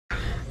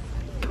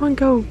Come on,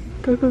 go.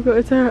 Go, go, go.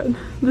 It's out.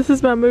 This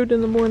is my mood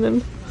in the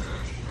morning.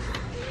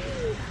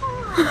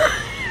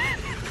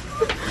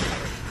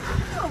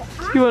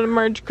 You want to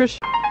merge, Christian?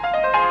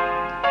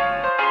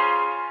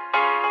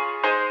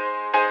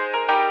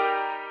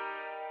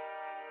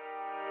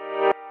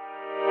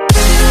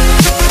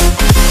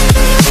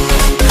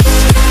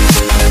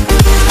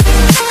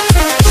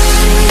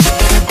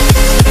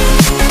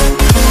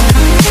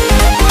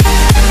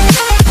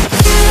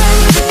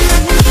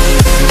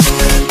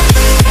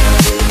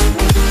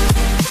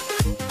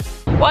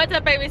 What's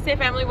up, ABC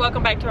family?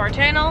 Welcome back to our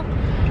channel.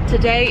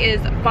 Today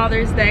is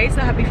Father's Day, so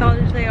happy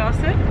Father's Day,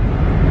 Austin.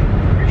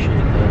 Appreciate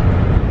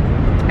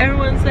that.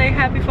 Everyone say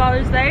happy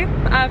Father's Day.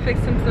 I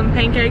fixed him some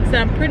pancakes and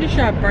I'm pretty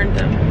sure I burnt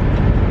them.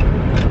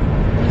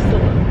 Just a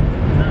little.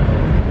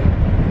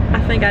 No. I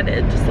think I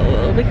did, just a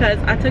little, because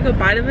I took a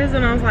bite of his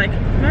and I was like,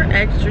 they're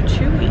extra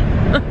chewy.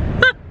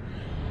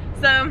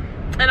 So,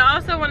 and I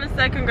also want to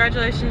say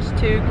congratulations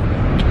to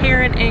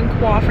Karen and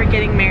Kwa for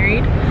getting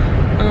married.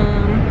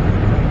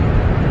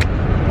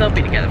 They'll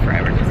be together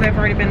forever because they've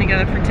already been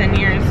together for 10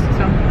 years,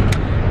 so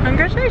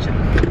congratulations.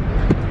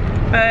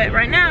 But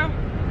right now,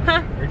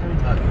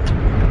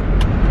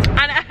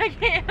 I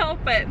can't help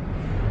it.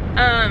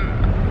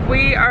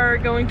 We are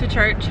going to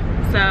church,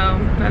 so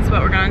that's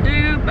what we're gonna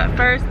do. But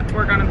first,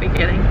 we're gonna be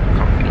getting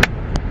coffee.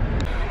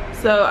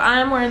 So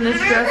I'm wearing this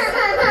dress.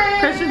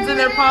 Christian's in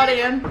there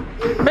pottying.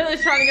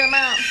 Billy's trying to get him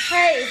out.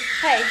 Hey,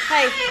 hey,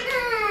 hey,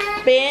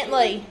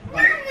 Bentley.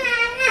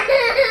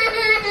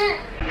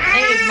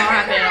 He is not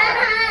happy at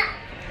all.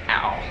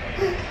 Ow.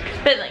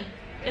 Bentley,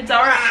 it's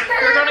alright.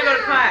 We're gonna go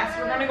to class.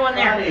 We're gonna go in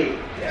there.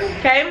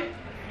 Okay?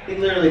 He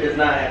literally does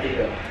not have to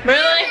go.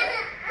 Really?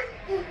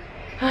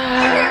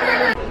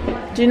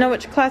 Do you know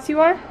which class you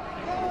are?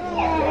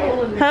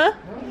 Huh?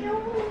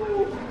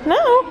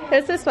 No,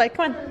 it's this way.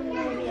 Come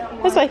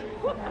on. This way.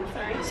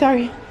 I'm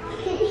sorry.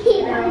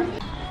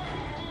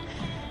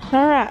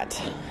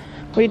 Alright.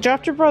 We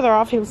dropped your brother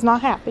off. He was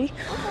not happy.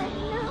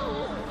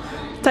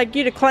 Take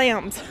you to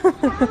clams.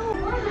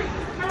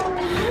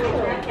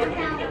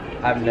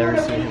 I've never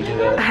seen him do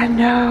that. I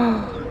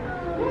know.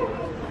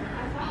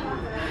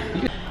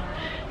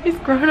 He's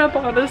grown up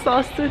on us,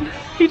 Austin.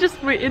 He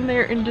just went in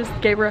there and just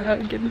gave her a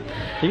hug and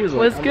He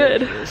was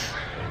good.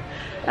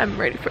 I'm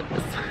ready for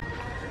this.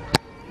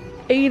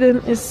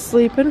 Aiden is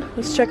sleeping.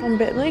 Let's check on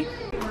Bentley.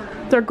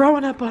 They're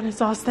growing up on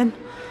us, Austin.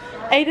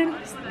 Aiden,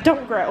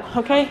 don't grow,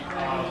 okay?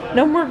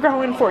 No more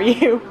growing for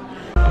you.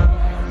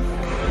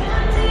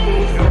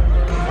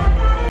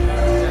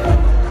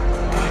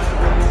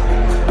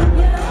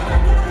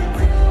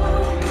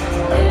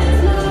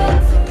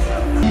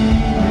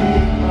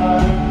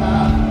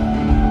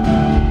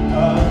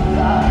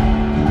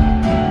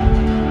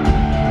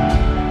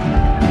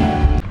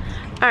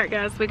 Alright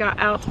guys, we got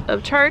out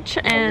of church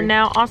and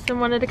now Austin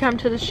wanted to come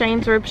to the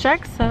Shane's Rib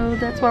Shack, so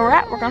that's where we're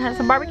at. We're gonna have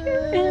some barbecue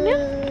and yeah.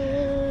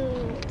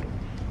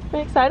 Are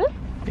you excited?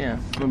 Yeah,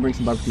 I'm gonna bring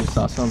some barbecue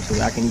sauce home so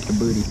that I can eat the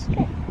booty.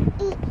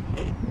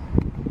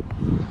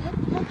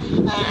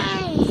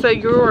 So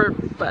your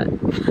butt.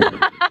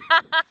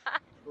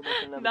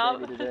 No.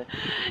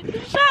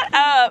 Shut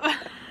up.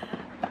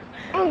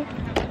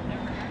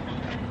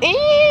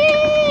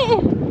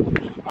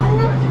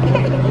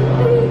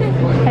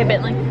 Hey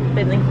Bentley,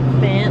 Bentley,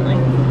 Bentley,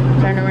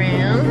 turn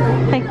around.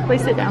 Hey,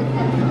 please sit down.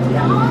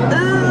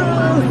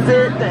 Ooh,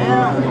 sit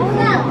down.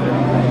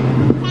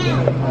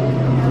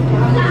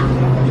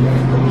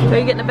 Are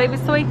you getting a baby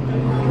soy?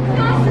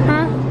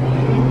 Huh?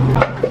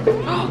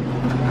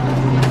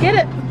 Get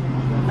it.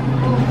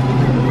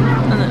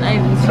 And then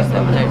Aiden's just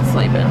over there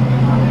sleeping.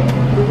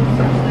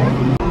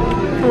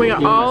 We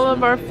got all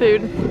of our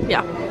food.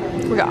 Yeah,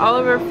 we got all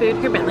of our food.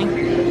 Here, Bentley.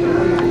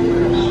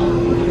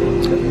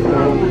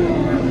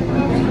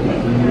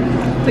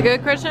 Is it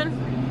good, Christian?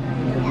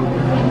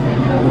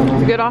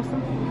 Is it good,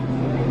 Austin?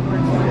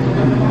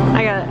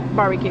 I got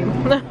barbecue.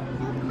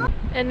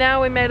 And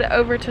now we made it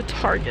over to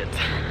Target.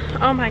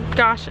 Oh my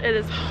gosh, it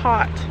is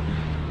hot.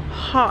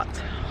 Hot.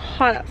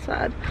 Hot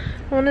outside.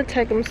 I want to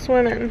take them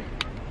swimming.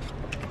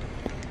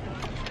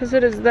 Because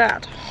it is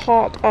that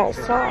hot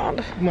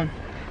outside. Come on.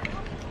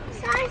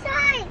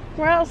 Outside.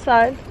 We're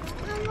outside.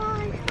 I'm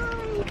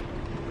outside.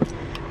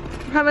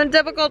 I'm having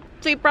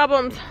difficulty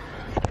problems.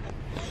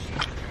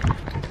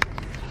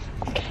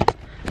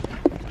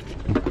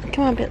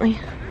 Come on, Bentley.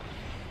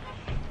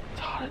 It's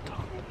hot. It's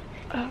hot.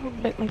 Oh,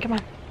 Bentley, come on.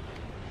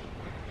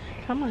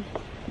 Come on.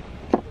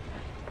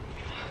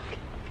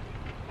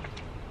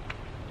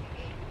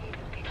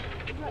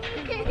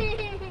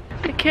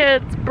 The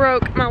kids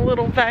broke my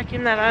little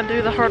vacuum that I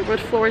do the hardwood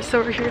floors, so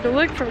we're here to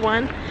look for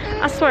one.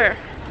 I swear,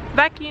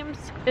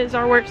 vacuums is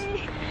our worst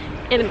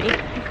enemy.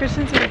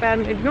 Christian's in a bad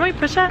mood. You want me to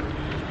push that?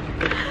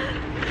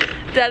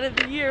 Dad of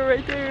the year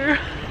right there.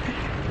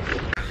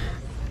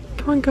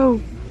 Come on, go.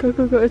 Go,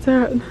 go, go. It's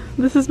out.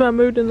 This is my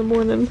mood in the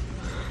morning.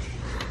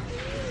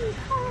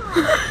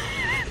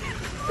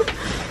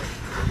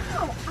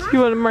 You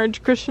want to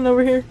merge Christian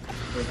over here?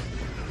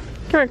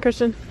 Come here,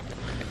 Christian.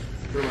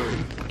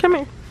 Come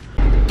here.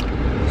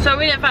 So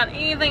we didn't find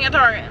anything at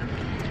Target.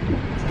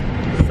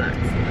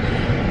 Sucks.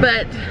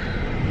 But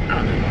I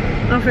don't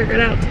know. I'll figure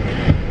it out.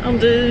 I'll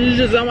do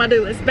just on my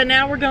do list. But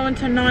now we're going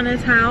to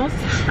Nana's house.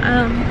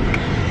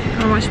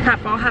 I wish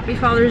Papa happy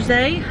Father's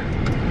Day.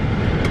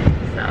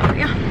 So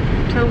yeah.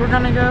 So we're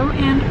gonna go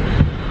and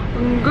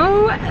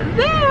go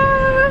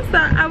there. So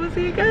I will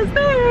see you guys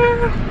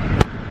there.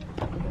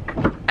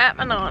 At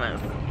my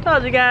Nana's.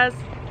 Told you guys.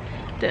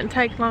 Didn't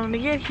take long to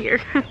get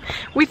here.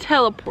 We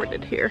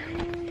teleported here.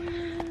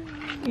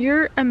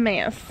 You're a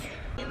mess.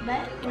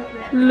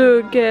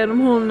 Look at him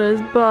holding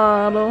this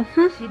bottle.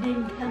 She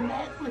didn't come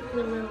back with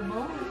the little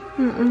boy.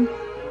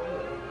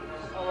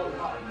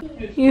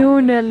 You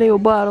hold that little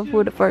bottle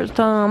for the first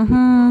time.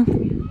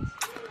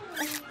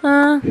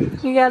 Huh?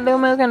 You got a little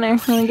milk in there. You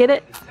wanna get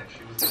it?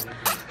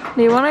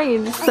 Do you want it?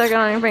 You just suck it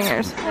on your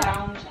fingers.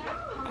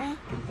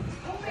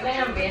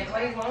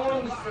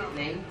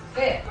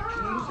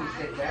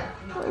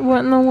 What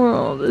in the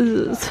world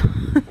is this?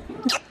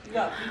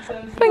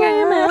 Finger in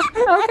your mouth.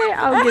 Okay,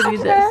 I'll give you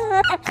this.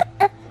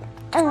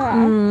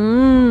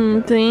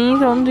 See,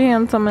 don't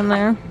jam some in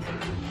there.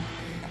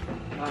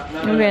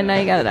 Okay, now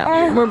you got it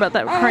out. We're about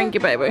that cranky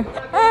baby.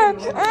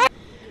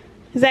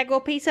 Is that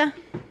good pizza?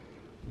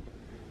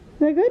 Is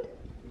that good?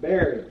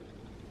 Barry.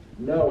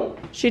 No.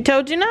 She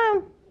told you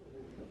no.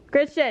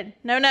 Christian,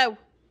 no.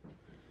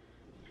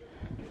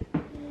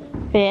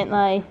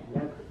 Bentley.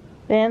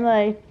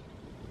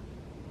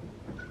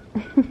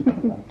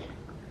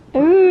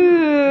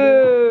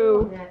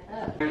 Ooh.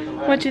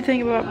 What you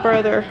think about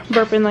brother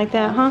burping like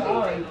that, huh?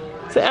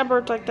 See, I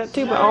burped like that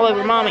too, but all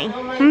over mommy.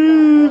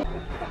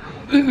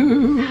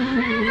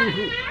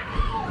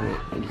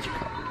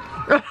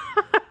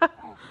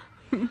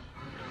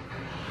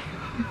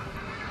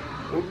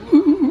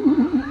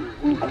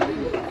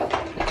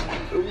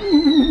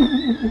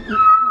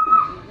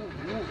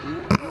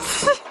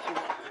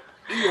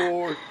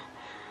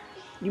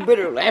 You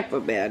better laugh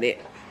about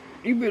it.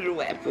 You better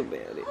laugh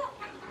about it.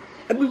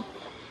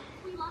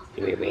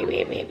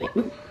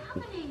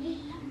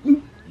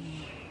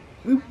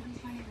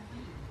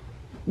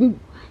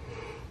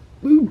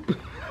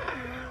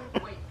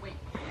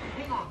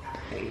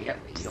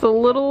 Just a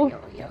little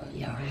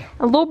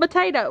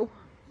potato.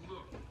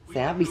 See,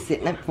 I'll be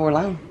sitting up for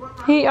long.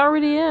 He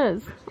already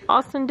is.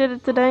 Austin did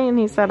it today and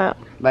he sat up.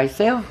 By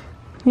yourself?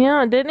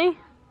 Yeah, didn't he?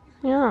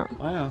 Yeah.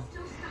 Wow.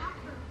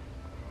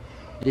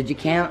 Did you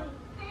count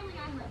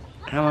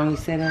how long you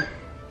sat up?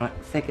 What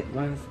second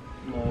was?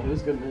 No, it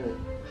was a good minute.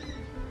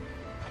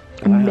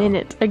 A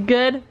minute. A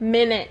good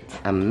minute.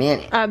 A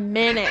minute. A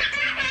minute.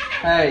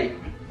 Hey.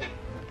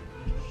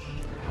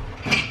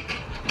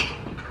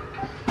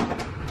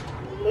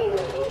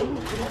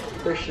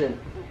 Christian.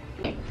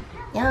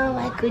 No,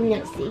 I could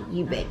not see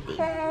you back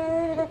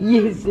there.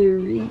 Yes,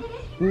 sirree.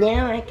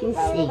 Now I can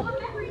see.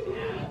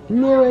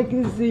 Now I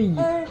can see you.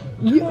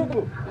 Yeah.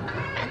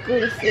 I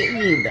couldn't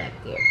see you back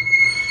there.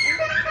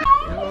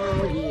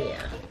 Oh,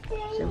 yeah.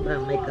 Somebody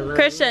make a lot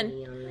Christian, of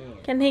money on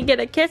that. can he get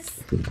a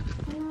kiss?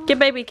 Get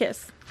baby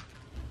kiss.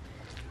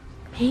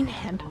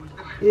 Meanhead.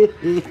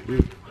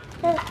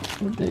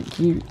 Isn't that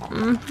cute?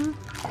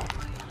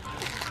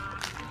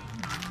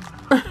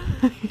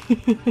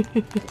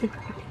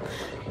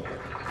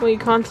 What are you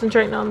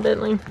concentrating on,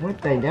 Bentley?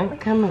 What they don't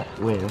come up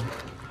with.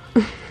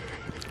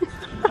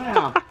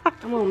 Wow.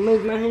 I'm gonna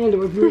move my hand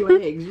with your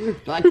legs. You're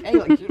like, hey,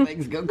 like your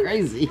legs go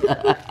crazy.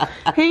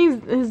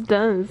 His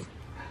does.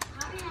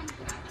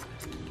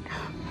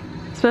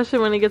 Especially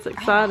when he gets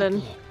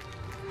excited.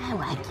 I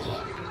like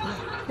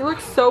it. He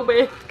looks so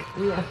big.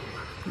 Yeah.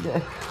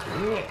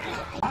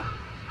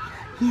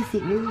 Yes,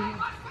 it is.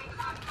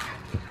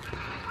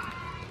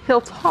 He'll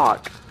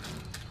talk.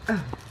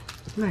 Oh,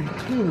 my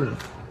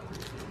goodness.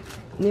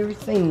 Never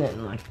seen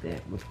nothing like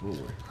that before.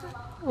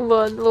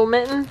 Little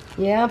mitten.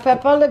 Yeah,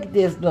 Papa, look at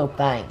this little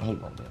thing. He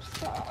won't be able to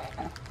see.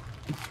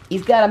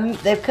 He's got a,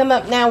 they've come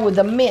up now with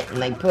a mitten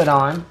they put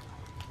on.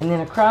 And then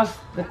across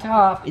the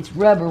top, it's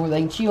rubber where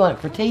they can chew on it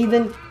for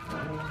teething.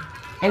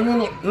 And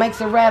then it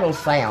makes a rattle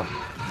sound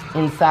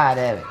inside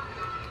of it.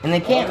 And they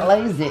can't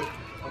lose it.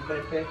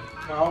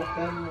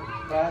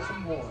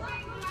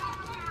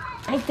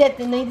 Ain't that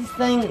the neatest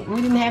thing?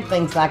 We didn't have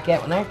things like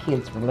that when our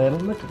kids were little.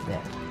 Look at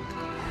that.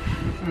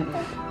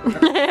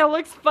 It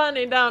looks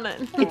funny, don't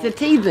it? It's a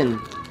teething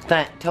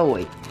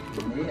toy.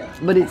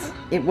 But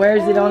it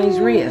wears it on his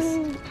wrist.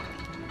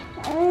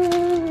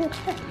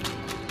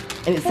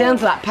 And it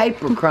sounds like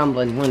paper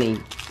crumbling when he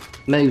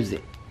moves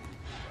it.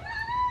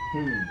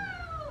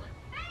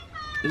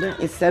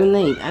 It's so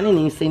neat. I didn't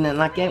even see nothing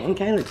like that when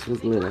Calix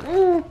was little.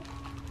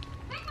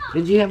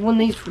 Did you have one of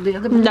these for the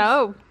other ones?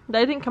 No,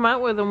 they didn't come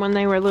out with them when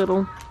they were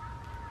little.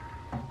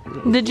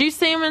 Did you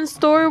see them in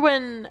store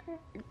when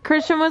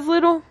Christian was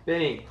little?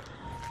 Benny.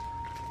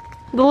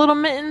 The little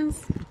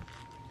mittens?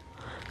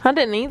 I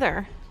didn't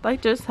either. They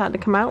just had to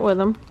come out with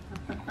them.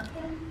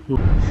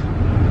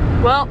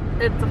 Well,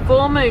 it's a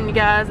full moon, you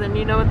guys, and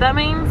you know what that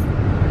means?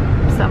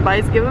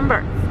 Somebody's giving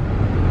birth.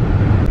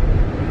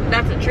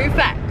 That's a true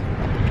fact.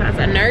 Because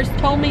a nurse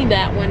told me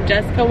that when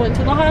Jessica went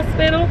to the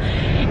hospital.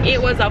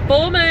 It was a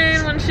full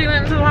moon when she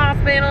went to the hospital.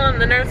 breastfeeding on,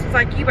 and the nurse was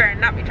like, you better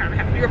not be trying to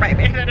have your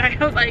baby today.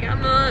 I was like,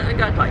 I'm not. I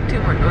got like 2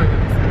 more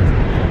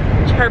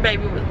months. Her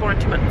baby was born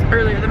 2 months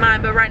earlier than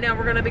mine, but right now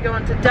we're gonna be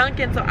going to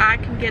Dunkin' so I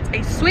can get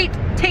a sweet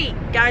tea.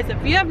 Guys,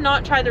 if you have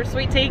not tried their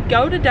sweet tea,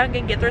 go to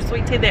Dunkin', get their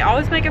sweet tea. They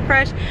always make it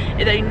fresh.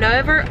 They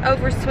never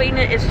over sweeten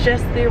it. It's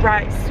just the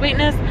right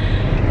sweetness.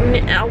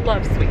 I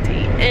love sweet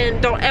tea.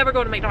 And don't ever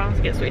go to McDonald's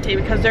and get sweet tea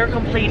because they're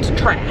complete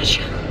trash.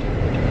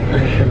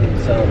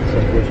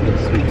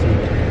 Sweet tea.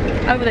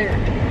 Over there,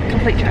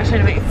 complete trash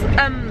anyways.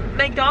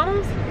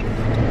 McDonald's,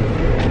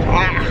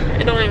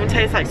 it don't even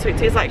taste like sweet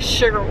tea. It's like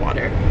sugar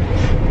water.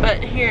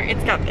 But here,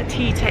 it's got the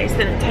tea taste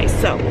and it tastes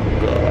so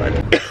good.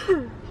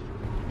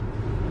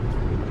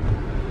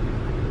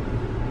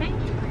 Thank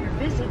you for your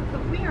visit,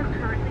 but we are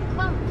currently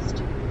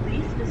closed.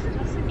 Please visit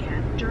us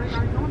again during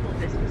our normal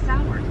business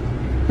hours.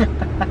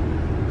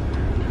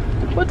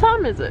 What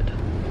time is it? I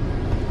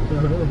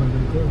don't know, but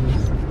they're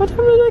closed. What time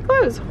do they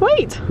close?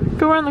 Wait,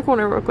 go around the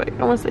corner real quick.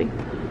 I want to see.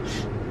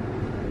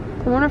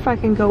 I wonder if I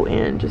can go in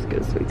and just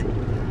get a sweet tea.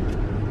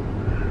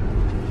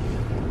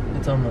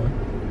 It's on the...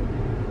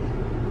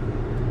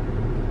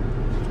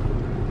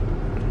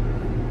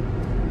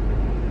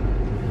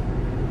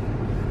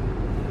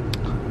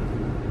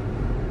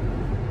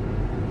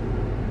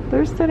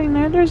 They're sitting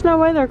there. There's no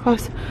way they're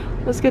close.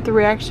 Let's get the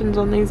reactions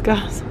on these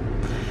guys.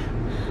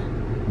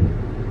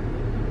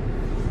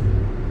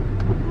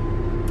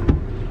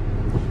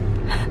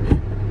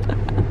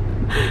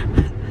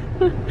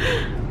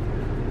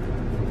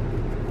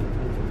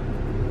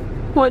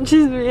 What's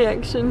his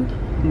reaction?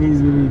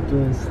 He's gonna be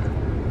pissed.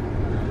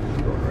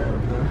 Going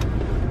around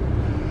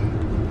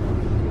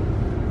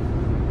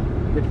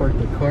though. They parked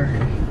their car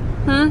here.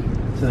 Hmm?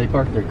 So they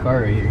parked their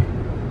car right here.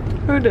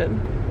 Who did?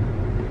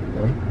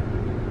 Them.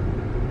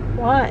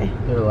 Why?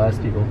 They're the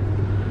last people.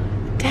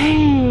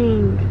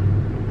 Dang.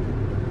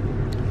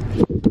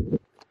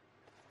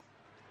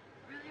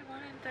 Really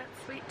wanted that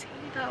sweet tea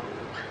though.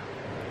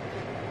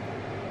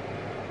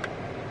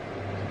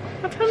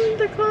 What time did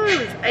they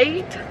close?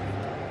 8?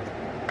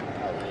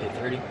 Probably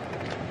 8:30.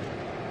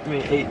 I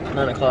mean 8,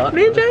 9 o'clock.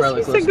 Me and They're Jess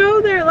probably used to close.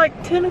 go there at like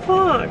 10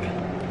 o'clock.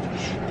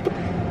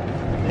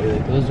 Maybe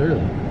they closed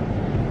early.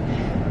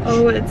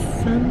 Oh, it's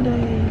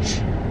Sunday.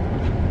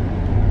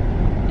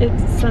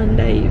 It's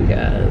Sunday, you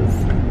guys.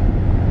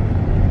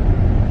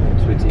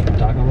 Sweet tea from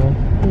Taco Bell?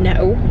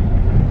 No.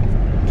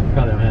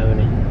 Probably don't have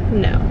any.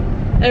 No.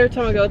 Every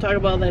time I go to Taco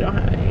Bell, they don't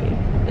have any.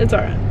 It's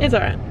alright. It's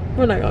alright.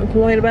 We're not going to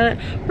complain about it.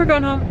 We're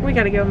going home. We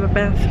got to give them a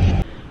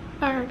bath.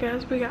 Alright,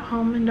 guys. We got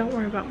home. And don't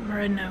worry about my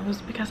red nose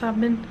because I've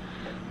been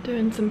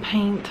doing some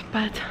paint.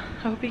 But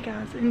I hope you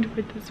guys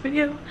enjoyed this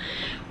video.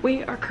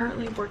 We are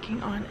currently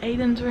working on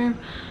Aiden's room.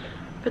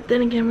 But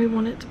then again, we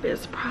want it to be a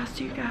surprise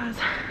to you guys.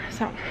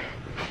 So,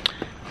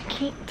 I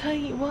can't tell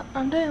you what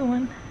I'm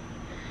doing.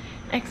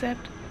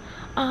 Except,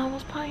 I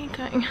was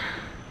painting.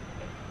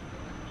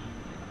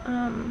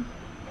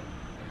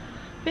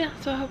 Yeah,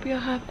 so I hope you all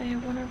have a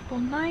wonderful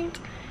night.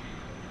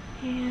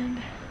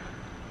 And,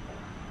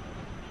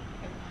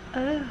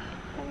 I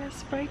got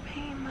spray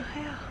paint in my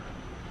hair.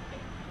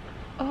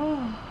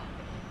 Oh,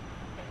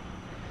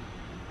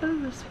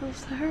 this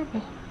feels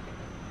terrible.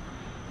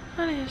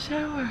 I need a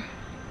shower.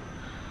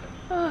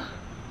 Oh,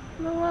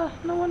 no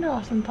wonder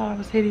Austin thought I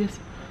was hideous.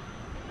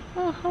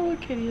 Oh, I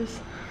look hideous.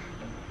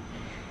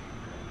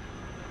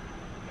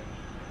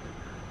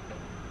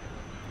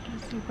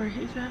 Let's see where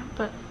he's at,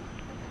 but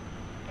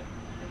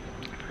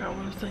I forgot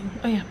what I was saying.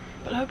 Oh yeah,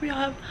 but I hope you all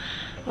have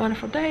a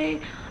wonderful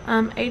day.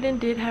 Aiden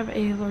did have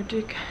a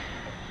allergic,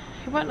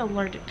 he wasn't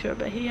allergic to it,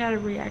 but he had a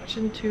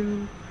reaction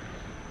to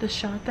the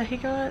shot that he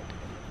got,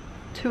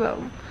 2 of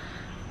them,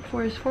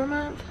 for his 4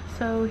 month.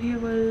 So he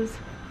was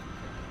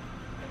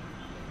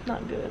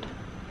not good.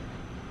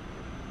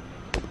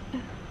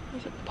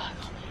 There's a bug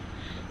on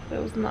me.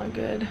 It was not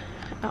good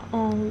at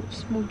all,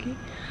 smoky.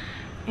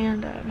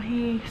 And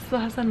he still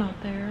has a knot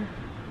there.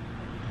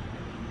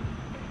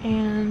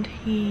 And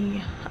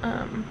he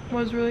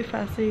was really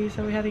fussy,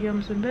 so we had to give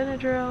him some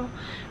Benadryl.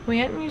 We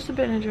hadn't used the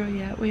Benadryl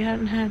yet. We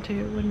hadn't had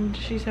to. When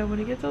she said when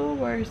it gets a little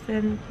worse,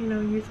 then, you know,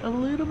 use a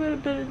little bit of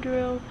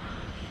Benadryl.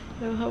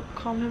 It'll help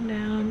calm him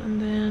down.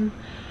 And then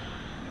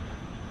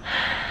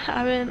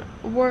I've been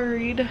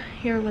worried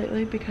here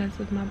lately because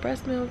of my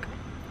breast milk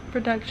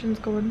production's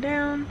going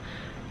down.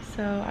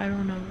 So I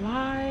don't know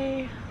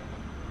why,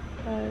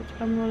 but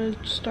I'm going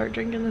to start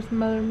drinking this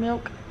mother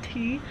milk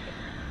tea.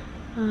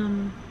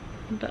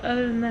 But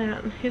other than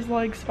that, his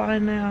leg's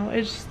fine now.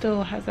 It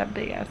still has that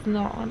big ass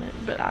knot on it,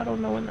 but I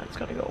don't know when that's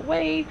going to go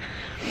away.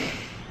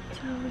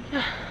 So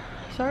yeah,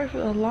 sorry for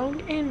the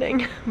long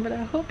ending, but I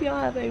hope y'all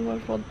have a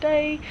wonderful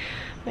day.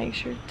 Make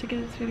sure to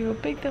give this video a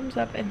big thumbs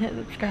up and hit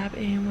subscribe,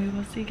 and we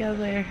will see you guys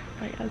later.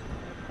 Bye guys.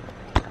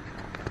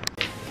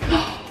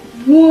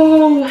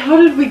 Whoa, how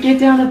did we get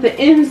down at the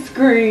end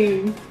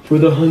screen? For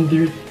the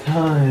 100th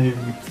time,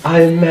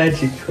 I am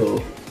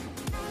magical.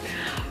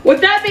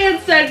 With that being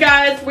said,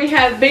 guys, we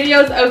have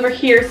videos over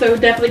here, so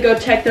definitely go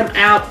check them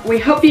out. We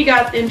hope you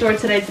guys enjoyed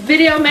today's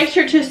video. Make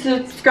sure to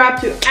subscribe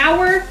to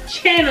our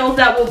channels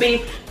that will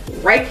be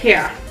right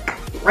here.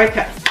 right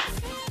past.